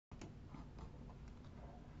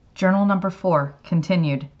Journal number 4,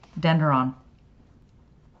 continued, Pendragon.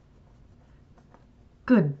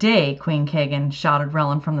 "Good day, Queen Kagan," shouted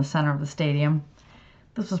Relin from the center of the stadium.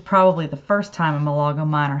 This was probably the first time a Malago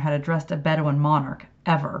miner had addressed a Bedouin monarch,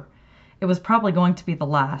 ever. It was probably going to be the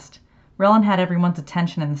last. Relin had everyone's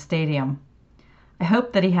attention in the stadium. I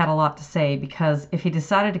hoped that he had a lot to say, because if he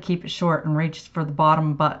decided to keep it short and reached for the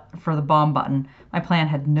bomb button, my plan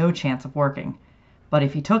had no chance of working. But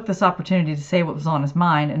if he took this opportunity to say what was on his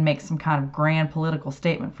mind and make some kind of grand political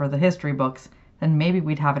statement for the history books, then maybe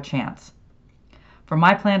we'd have a chance. For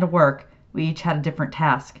my plan to work, we each had a different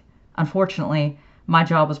task. Unfortunately, my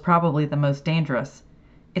job was probably the most dangerous.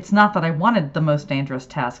 It's not that I wanted the most dangerous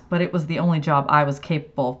task, but it was the only job I was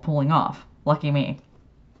capable of pulling off. Lucky me.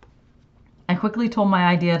 I quickly told my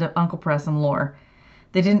idea to Uncle Press and Lore.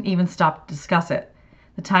 They didn't even stop to discuss it.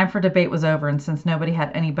 The time for debate was over, and since nobody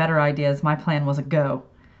had any better ideas, my plan was a go.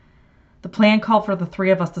 The plan called for the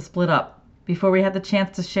three of us to split up. Before we had the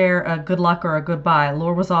chance to share a good luck or a goodbye,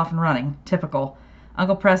 Lore was off and running. Typical.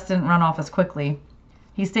 Uncle Press didn't run off as quickly.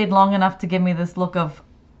 He stayed long enough to give me this look of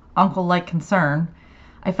uncle-like concern.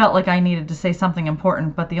 I felt like I needed to say something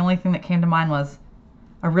important, but the only thing that came to mind was,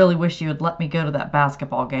 "I really wish you had let me go to that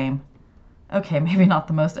basketball game." Okay, maybe not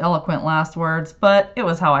the most eloquent last words, but it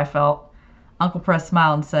was how I felt. Uncle Press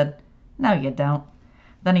smiled and said, "No, you don't."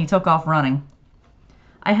 Then he took off running.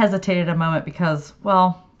 I hesitated a moment because,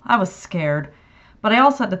 well, I was scared, but I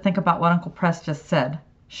also had to think about what Uncle Press just said.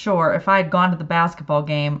 Sure, if I had gone to the basketball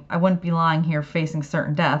game, I wouldn't be lying here facing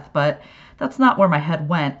certain death, but that's not where my head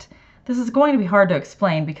went. This is going to be hard to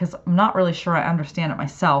explain because I'm not really sure I understand it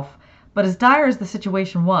myself, but as dire as the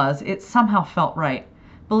situation was, it somehow felt right.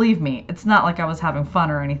 Believe me, it's not like I was having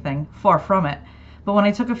fun or anything, far from it. But when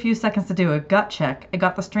I took a few seconds to do a gut check, I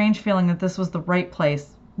got the strange feeling that this was the right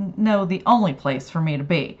place, no, the only place for me to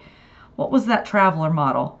be. What was that traveler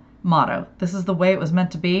motto? This is the way it was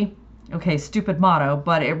meant to be? Okay, stupid motto,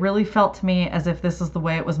 but it really felt to me as if this is the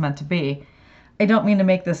way it was meant to be. I don't mean to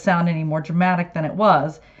make this sound any more dramatic than it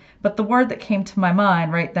was, but the word that came to my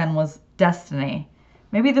mind right then was destiny.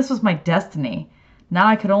 Maybe this was my destiny. Now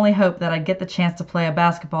I could only hope that I'd get the chance to play a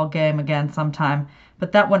basketball game again sometime,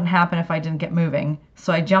 but that wouldn't happen if I didn't get moving,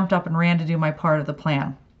 so I jumped up and ran to do my part of the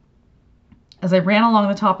plan. As I ran along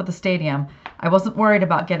the top of the stadium, I wasn't worried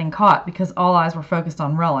about getting caught because all eyes were focused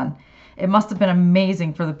on Relin. It must have been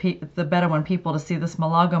amazing for the Bedouin people to see this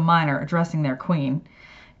Malago miner addressing their queen.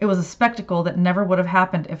 It was a spectacle that never would have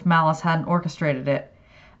happened if Malice hadn't orchestrated it.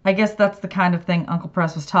 I guess that's the kind of thing Uncle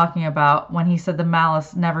Press was talking about when he said the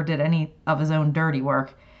Malice never did any of his own dirty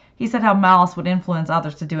work. He said how Malice would influence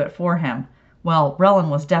others to do it for him. Well, Relin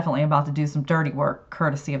was definitely about to do some dirty work,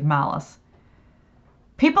 courtesy of Malice.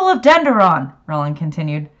 "People of Pendragon," Relin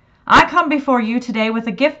continued, "I come before you today with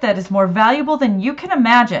a gift that is more valuable than you can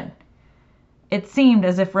imagine." It seemed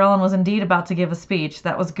as if Relin was indeed about to give a speech.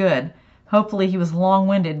 That was good. Hopefully he was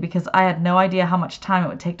long-winded, because I had no idea how much time it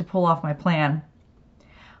would take to pull off my plan.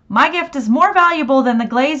 "My gift is more valuable than the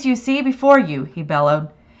glaze you see before you," he bellowed.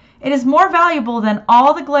 "It is more valuable than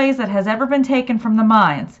all the glaze that has ever been taken from the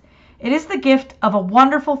mines. It is the gift of a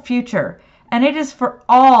wonderful future, and it is for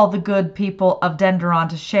all the good people of Pendragon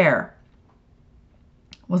to share."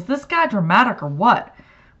 Was this guy dramatic or what?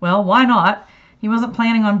 Well, why not? He wasn't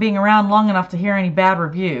planning on being around long enough to hear any bad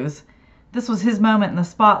reviews. This was his moment in the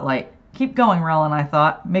spotlight. Keep going, Relin, I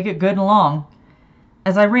thought. Make it good and long.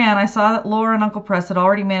 As I ran, I saw that Laura and Uncle Press had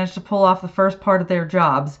already managed to pull off the first part of their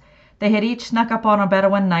jobs. They had each snuck up on a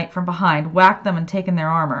Bedouin knight from behind, whacked them, and taken their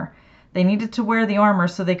armor. They needed to wear the armor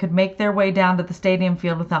so they could make their way down to the stadium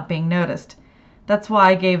field without being noticed. That's why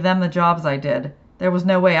I gave them the jobs I did. There was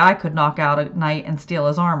no way I could knock out a knight and steal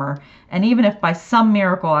his armor, and even if by some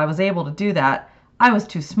miracle I was able to do that, I was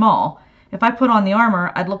too small. If I put on the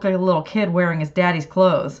armor, I'd look like a little kid wearing his daddy's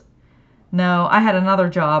clothes. No, I had another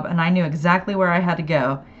job, and I knew exactly where I had to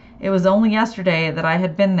go. It was only yesterday that I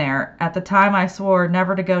had been there. At the time I swore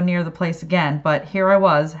never to go near the place again, but here I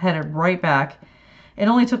was, headed right back. It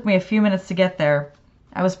only took me a few minutes to get there.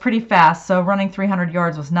 I was pretty fast, so running 300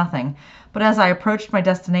 yards was nothing, but as I approached my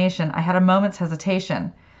destination, I had a moment's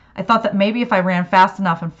hesitation. I thought that maybe if I ran fast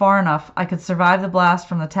enough and far enough, I could survive the blast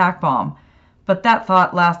from the tack bomb, but that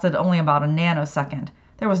thought lasted only about a nanosecond.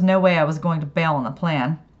 There was no way I was going to bail on the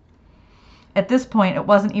plan. At this point, it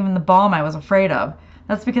wasn't even the bomb I was afraid of.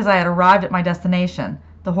 That's because I had arrived at my destination,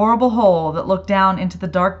 the horrible hole that looked down into the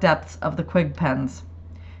dark depths of the quig pens.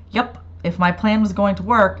 Yup, if my plan was going to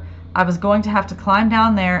work, I was going to have to climb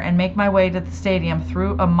down there and make my way to the stadium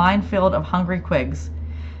through a minefield of hungry quigs.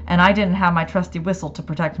 And I didn't have my trusty whistle to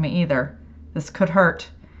protect me either. This could hurt.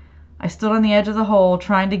 I stood on the edge of the hole,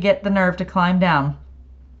 trying to get the nerve to climb down.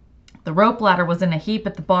 The rope ladder was in a heap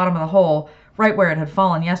at the bottom of the hole, right where it had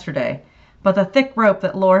fallen yesterday, but the thick rope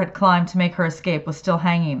that Laura had climbed to make her escape was still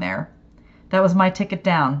hanging there. That was my ticket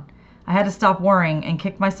down. I had to stop worrying and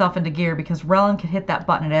kick myself into gear because Rellin could hit that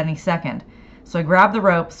button at any second. So I grabbed the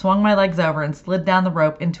rope, swung my legs over, and slid down the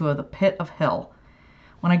rope into the pit of hell.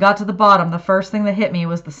 When I got to the bottom, the first thing that hit me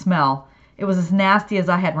was the smell. It was as nasty as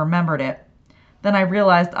I had remembered it. Then I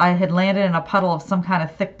realized I had landed in a puddle of some kind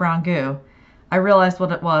of thick brown goo. I realized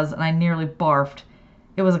what it was, and I nearly barfed.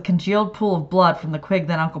 It was a congealed pool of blood from the quig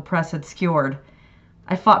that Uncle Press had skewered.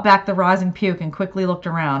 I fought back the rising puke and quickly looked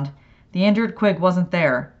around. The injured quig wasn't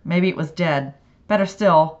there. Maybe it was dead. Better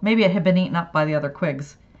still, maybe it had been eaten up by the other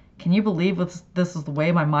quigs. Can you believe this was the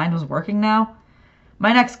way my mind was working now?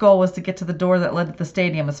 My next goal was to get to the door that led to the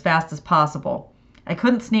stadium as fast as possible. I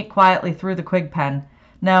couldn't sneak quietly through the quig pen.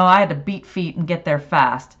 No, I had to beat feet and get there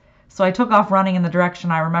fast. So I took off running in the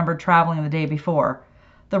direction I remembered traveling the day before.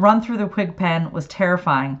 The run through the quig pen was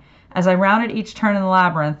terrifying. As I rounded each turn in the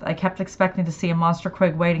labyrinth, I kept expecting to see a monster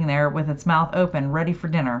quig waiting there with its mouth open, ready for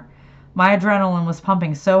dinner. My adrenaline was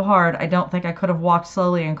pumping so hard I don't think I could have walked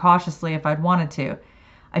slowly and cautiously if I'd wanted to.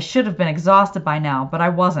 I should have been exhausted by now, but I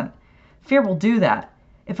wasn't. Fear will do that.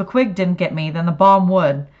 If a quig didn't get me, then the bomb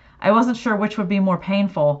would. I wasn't sure which would be more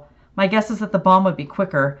painful. My guess is that the bomb would be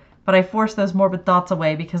quicker, but I forced those morbid thoughts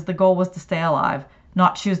away because the goal was to stay alive,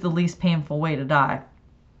 not choose the least painful way to die.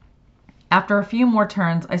 After a few more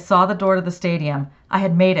turns, I saw the door to the stadium. I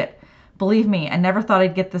had made it. Believe me, I never thought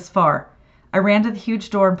I'd get this far. I ran to the huge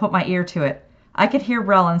door and put my ear to it. I could hear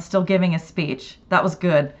Rellin still giving his speech. That was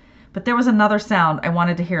good. But there was another sound I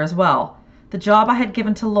wanted to hear as well. The job I had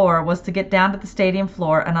given to Laura was to get down to the stadium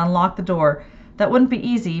floor and unlock the door. That wouldn't be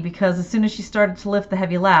easy because as soon as she started to lift the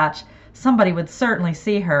heavy latch, somebody would certainly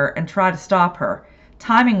see her and try to stop her.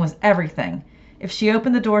 Timing was everything. If she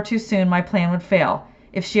opened the door too soon, my plan would fail.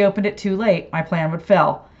 If she opened it too late, my plan would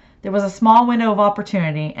fail. There was a small window of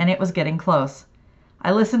opportunity, and it was getting close.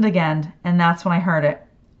 I listened again, and that's when I heard it.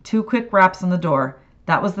 2 quick raps on the door.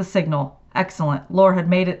 That was the signal. Excellent. Laura had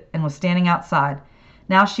made it and was standing outside.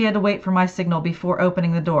 Now she had to wait for my signal before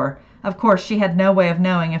opening the door. Of course, she had no way of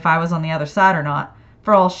knowing if I was on the other side or not.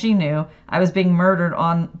 For all she knew, I was being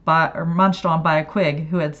munched on by a quig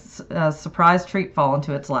who had a surprise treat fall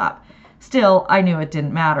into its lap. Still, I knew it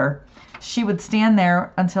didn't matter. She would stand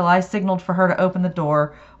there until I signaled for her to open the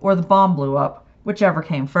door or the bomb blew up, whichever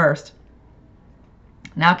came first.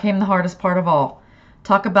 Now came the hardest part of all.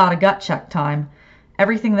 Talk about a gut check time.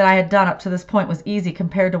 Everything that I had done up to this point was easy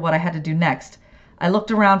compared to what I had to do next. I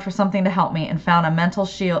looked around for something to help me and found a metal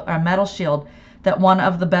shield that one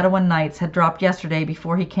of the Bedouin knights had dropped yesterday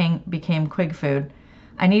before he became quig food.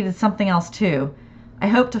 I needed something else too. I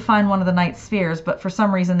hoped to find one of the knight's spears, but for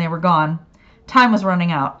some reason they were gone. Time was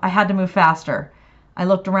running out. I had to move faster. I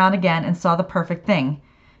looked around again and saw the perfect thing.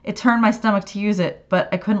 It turned my stomach to use it, but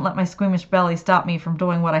I couldn't let my squeamish belly stop me from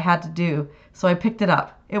doing what I had to do, so I picked it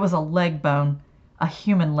up. It was a leg bone. A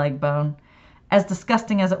human leg bone. As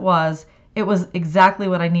disgusting as it was exactly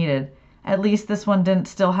what I needed. At least this one didn't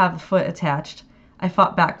still have the foot attached. I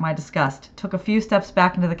fought back my disgust, took a few steps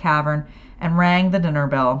back into the cavern, and rang the dinner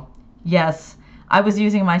bell. Yes, I was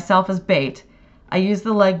using myself as bait. I used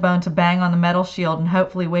the leg bone to bang on the metal shield and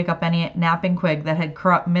hopefully wake up any napping quig that had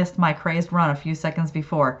missed my crazed run a few seconds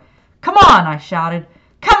before. "Come on!" I shouted.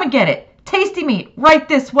 "Come and get it! Tasty meat! Right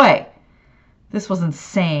this way!" This was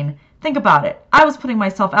insane. Think about it. I was putting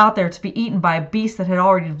myself out there to be eaten by a beast that had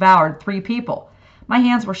already devoured 3 people. My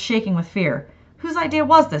hands were shaking with fear. Whose idea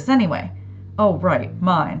was this, anyway? Oh, right,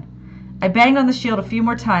 mine. I banged on the shield a few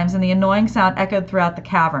more times, and the annoying sound echoed throughout the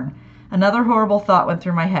cavern. Another horrible thought went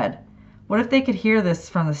through my head. What if they could hear this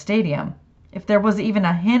from the stadium? If there was even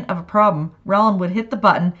a hint of a problem, Rellin would hit the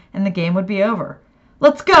button, and the game would be over.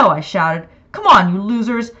 "Let's go!" I shouted. "Come on, you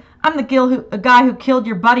losers! I'm the guy who killed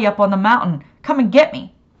your buddy up on the mountain. Come and get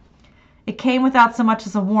me!" It came without so much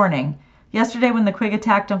as a warning. Yesterday when the quig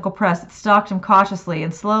attacked Uncle Press, it stalked him cautiously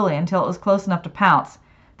and slowly until it was close enough to pounce.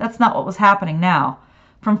 That's not what was happening now.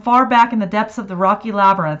 From far back in the depths of the rocky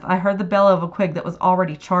labyrinth, I heard the bellow of a quig that was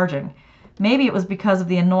already charging. Maybe it was because of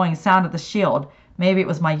the annoying sound of the shield. Maybe it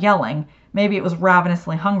was my yelling. Maybe it was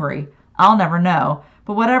ravenously hungry. I'll never know.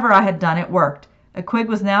 But whatever I had done, it worked. A quig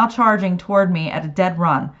was now charging toward me at a dead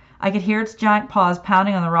run. I could hear its giant paws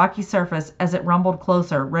pounding on the rocky surface as it rumbled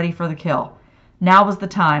closer, ready for the kill. Now was the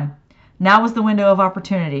time. Now was the window of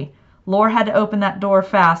opportunity. Laura had to open that door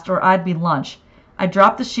fast or I'd be lunch. I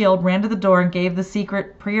dropped the shield, ran to the door, and gave the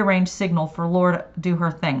secret, prearranged signal for Laura to do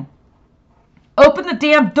her thing. "Open the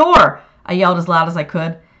damn door!" I yelled as loud as I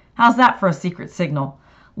could. How's that for a secret signal?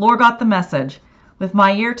 Laura got the message. With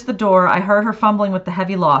my ear to the door, I heard her fumbling with the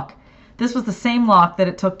heavy lock. This was the same lock that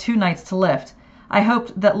it took 2 nights to lift. I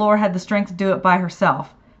hoped that Laura had the strength to do it by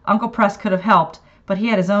herself. Uncle Press could have helped, but he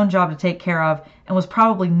had his own job to take care of and was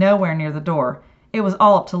probably nowhere near the door. It was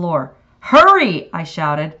all up to Laura. "Hurry!" I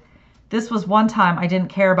shouted. This was one time I didn't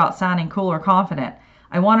care about sounding cool or confident.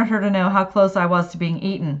 I wanted her to know how close I was to being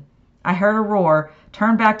eaten. I heard a roar,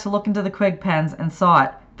 turned back to look into the quig pens, and saw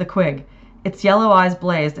it, the quig. Its yellow eyes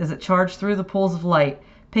blazed as it charged through the pools of light,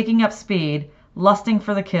 picking up speed, lusting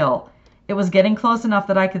for the kill. It was getting close enough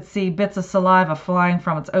that I could see bits of saliva flying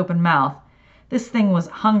from its open mouth. This thing was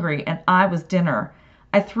hungry, and I was dinner.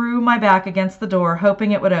 I threw my back against the door,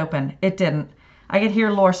 hoping it would open. It didn't. I could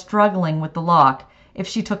hear Laura struggling with the lock. If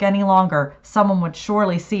she took any longer, someone would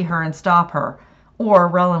surely see her and stop her, or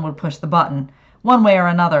Rellin would push the button. One way or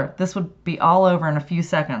another, this would be all over in a few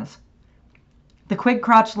seconds. The quig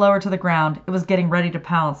crouched lower to the ground. It was getting ready to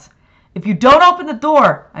pounce. "If you don't open the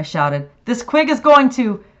door," I shouted, "this quig is going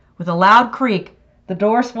to—" With a loud creak, the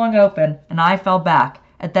door swung open, and I fell back.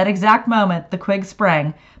 At that exact moment, the quig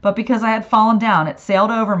sprang, but because I had fallen down, it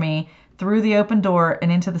sailed over me, through the open door,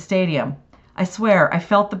 and into the stadium. I swear I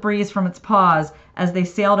felt the breeze from its paws as they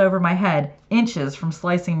sailed over my head, inches from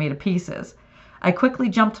slicing me to pieces. I quickly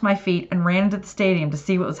jumped to my feet and ran into the stadium to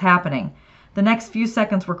see what was happening. The next few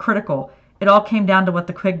seconds were critical. It all came down to what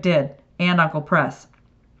the quig did, and Uncle Press.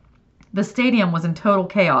 The stadium was in total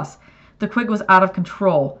chaos. The quig was out of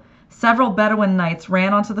control. Several Bedouin knights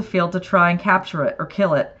ran onto the field to try and capture it or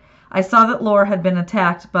kill it. I saw that Laura had been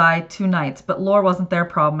attacked by 2 knights, but Laura wasn't their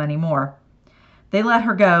problem anymore. They let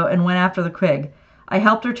her go and went after the quig. I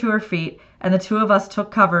helped her to her feet, and the 2 of us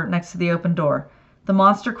took cover next to the open door. The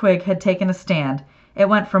monster quig had taken a stand. It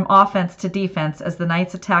went from offense to defense as the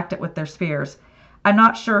knights attacked it with their spears. I'm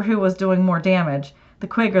not sure who was doing more damage, the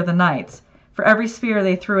quig or the knights. For every spear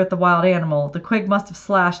they threw at the wild animal, the quig must have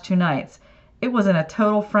slashed 2 knights. It was in a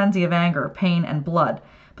total frenzy of anger, pain, and blood.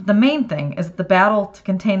 But the main thing is that the battle to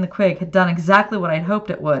contain the quig had done exactly what I'd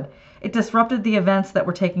hoped it would. It disrupted the events that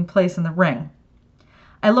were taking place in the ring.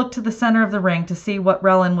 I looked to the center of the ring to see what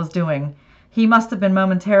Rellin was doing. He must have been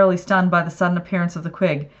momentarily stunned by the sudden appearance of the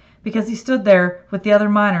quig, because he stood there with the other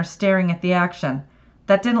miners staring at the action.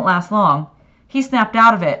 That didn't last long. He snapped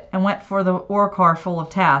out of it and went for the ore car full of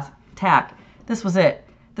tack. This was it.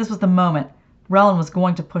 This was the moment. Rellin was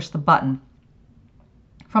going to push the button.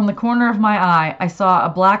 From the corner of my eye, I saw a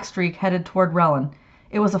black streak headed toward Rellin.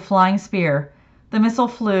 It was a flying spear. The missile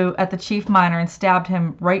flew at the chief miner and stabbed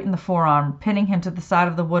him right in the forearm, pinning him to the side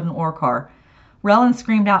of the wooden ore car. Rellin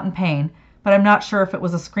screamed out in pain, but I'm not sure if it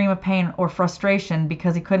was a scream of pain or frustration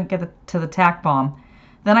because he couldn't get to the tack bomb.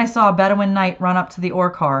 Then I saw a Bedouin knight run up to the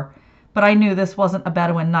ore car, but I knew this wasn't a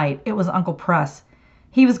Bedouin knight. It was Uncle Press.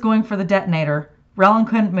 He was going for the detonator. Rellin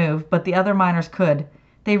couldn't move, but the other miners could.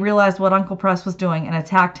 They realized what Uncle Press was doing and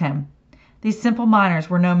attacked him. These simple miners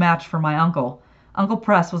were no match for my uncle. Uncle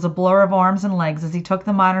Press was a blur of arms and legs as he took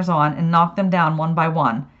the miners on and knocked them down one by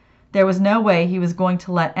one. There was no way he was going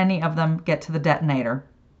to let any of them get to the detonator.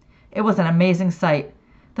 It was an amazing sight.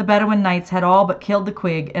 The Bedouin knights had all but killed the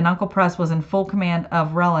quig, and Uncle Press was in full command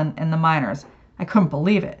of Rellin and the miners. I couldn't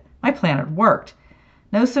believe it. My plan had worked.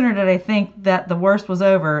 No sooner did I think that the worst was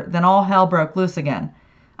over than all hell broke loose again.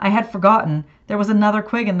 I had forgotten there was another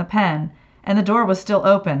quig in the pen, and the door was still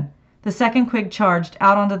open. The second quig charged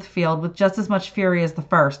out onto the field with just as much fury as the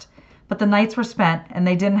first, but the knights were spent, and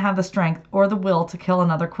they didn't have the strength or the will to kill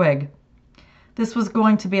another quig. This was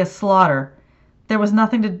going to be a slaughter. There was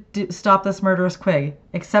nothing to stop this murderous quig,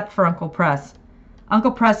 except for Uncle Press.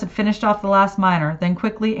 Uncle Press had finished off the last miner, then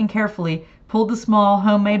quickly and carefully pulled the small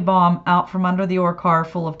homemade bomb out from under the ore car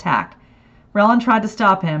full of tack. Rellin tried to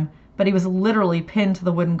stop him, but he was literally pinned to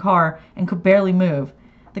the wooden car and could barely move.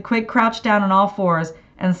 The quig crouched down on all fours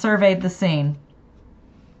and surveyed the scene.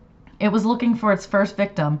 It was looking for its first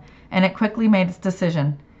victim, and it quickly made its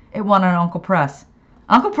decision. It wanted Uncle Press.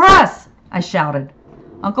 "Uncle Press!" I shouted.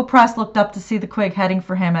 Uncle Press looked up to see the quig heading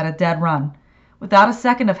for him at a dead run. Without a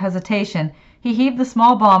second of hesitation, he heaved the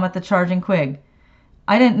small bomb at the charging quig.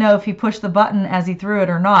 I didn't know if he pushed the button as he threw it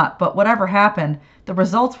or not, but whatever happened, the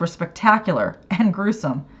results were spectacular and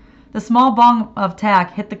gruesome. The small bomb of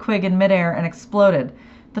tack hit the quig in midair and exploded.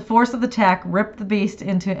 The force of the tack ripped the beast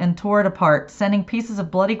into and tore it apart, sending pieces of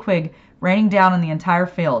bloody quig raining down in the entire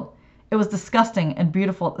field. It was disgusting and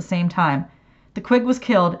beautiful at the same time. The quig was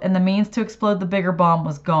killed, and the means to explode the bigger bomb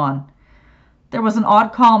was gone. There was an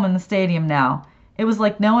odd calm in the stadium now. It was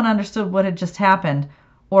like no one understood what had just happened,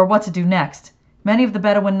 or what to do next. Many of the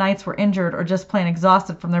Bedouin knights were injured or just plain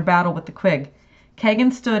exhausted from their battle with the quig.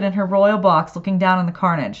 Kagan stood in her royal box looking down on the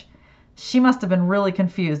carnage. She must have been really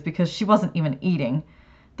confused because she wasn't even eating.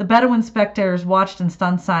 The Bedouin spectators watched in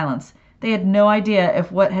stunned silence. They had no idea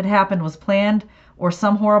if what had happened was planned or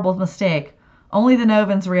some horrible mistake. Only the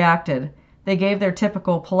Novans reacted. They gave their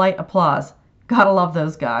typical polite applause. Gotta love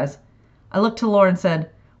those guys. I looked to Laura and said,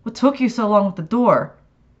 "What took you so long with the door?"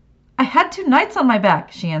 "I had 2 knights on my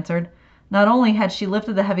back," she answered. Not only had she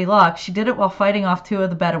lifted the heavy lock, she did it while fighting off 2 of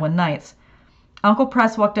the Bedouin knights. Uncle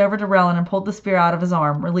Press walked over to Relin and pulled the spear out of his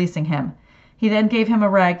arm, releasing him. He then gave him a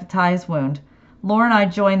rag to tie his wound. Laura and I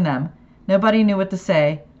joined them. Nobody knew what to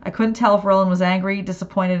say. I couldn't tell if Relin was angry,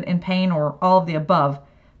 disappointed, in pain, or all of the above.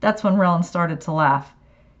 That's when Relin started to laugh.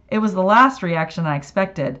 It was the last reaction I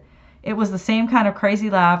expected. It was the same kind of crazy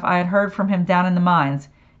laugh I had heard from him down in the mines.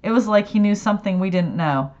 It was like he knew something we didn't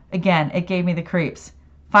know. Again, it gave me the creeps.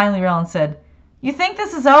 Finally, Relin said, "You think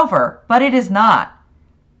this is over, but it is not."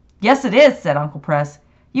 "Yes, it is," said Uncle Press.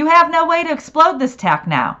 "You have no way to explode this tack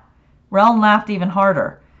now." Relin laughed even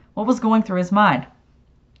harder. What was going through his mind?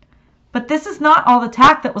 "But this is not all the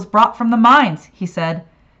tack that was brought from the mines," he said.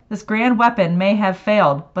 "This grand weapon may have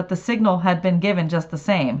failed, but the signal had been given just the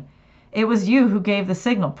same. It was you who gave the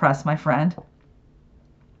signal, Press, my friend."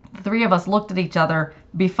 The 3 of us looked at each other,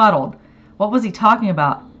 befuddled. What was he talking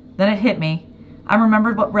about? Then it hit me. I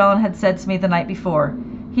remembered what Relin had said to me the night before.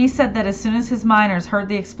 He said that as soon as his miners heard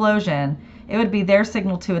the explosion, it would be their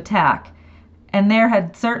signal to attack. And there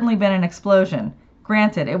had certainly been an explosion.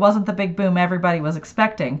 Granted, it wasn't the big boom everybody was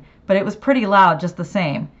expecting, but it was pretty loud just the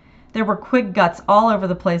same. There were Quig guts all over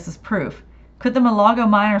the place as proof. Could the Malago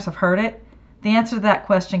miners have heard it? The answer to that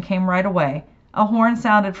question came right away. A horn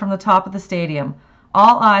sounded from the top of the stadium.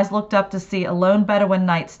 All eyes looked up to see a lone Bedouin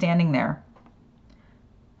knight standing there.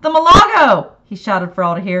 "The Malago!" he shouted for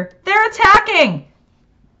all to hear. "They're attacking!"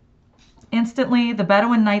 Instantly, the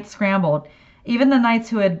Bedouin knights scrambled. Even the knights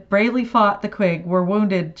who had bravely fought the Quig were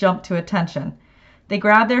wounded jumped to attention. They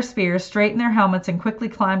grabbed their spears, straightened their helmets, and quickly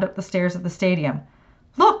climbed up the stairs of the stadium.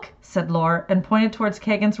 "Look!" said Laura, and pointed towards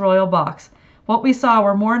Kagan's royal box. What we saw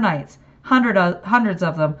were more knights, hundreds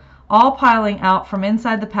of them, all piling out from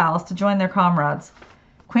inside the palace to join their comrades.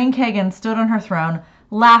 Queen Kagan stood on her throne,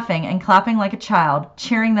 laughing and clapping like a child,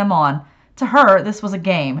 cheering them on. To her, this was a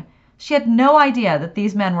game. She had no idea that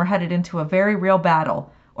these men were headed into a very real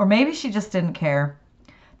battle, or maybe she just didn't care.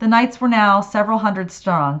 The knights were now several hundred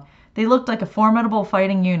strong. They looked like a formidable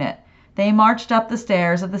fighting unit. They marched up the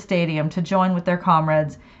stairs of the stadium to join with their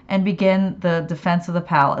comrades and begin the defense of the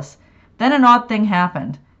palace. Then an odd thing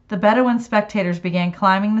happened. The Bedouin spectators began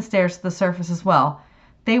climbing the stairs to the surface as well.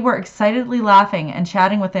 They were excitedly laughing and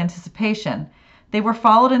chatting with anticipation. They were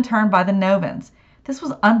followed in turn by the Novans. This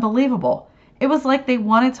was unbelievable. It was like they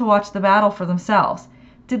wanted to watch the battle for themselves.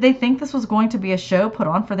 Did they think this was going to be a show put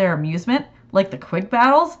on for their amusement, like the Quig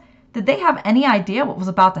battles? Did they have any idea what was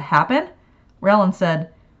about to happen? Relin said,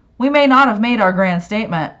 "We may not have made our grand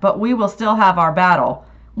statement, but we will still have our battle.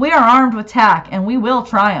 We are armed with tack, and we will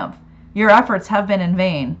triumph. Your efforts have been in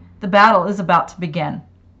vain. The battle is about to begin."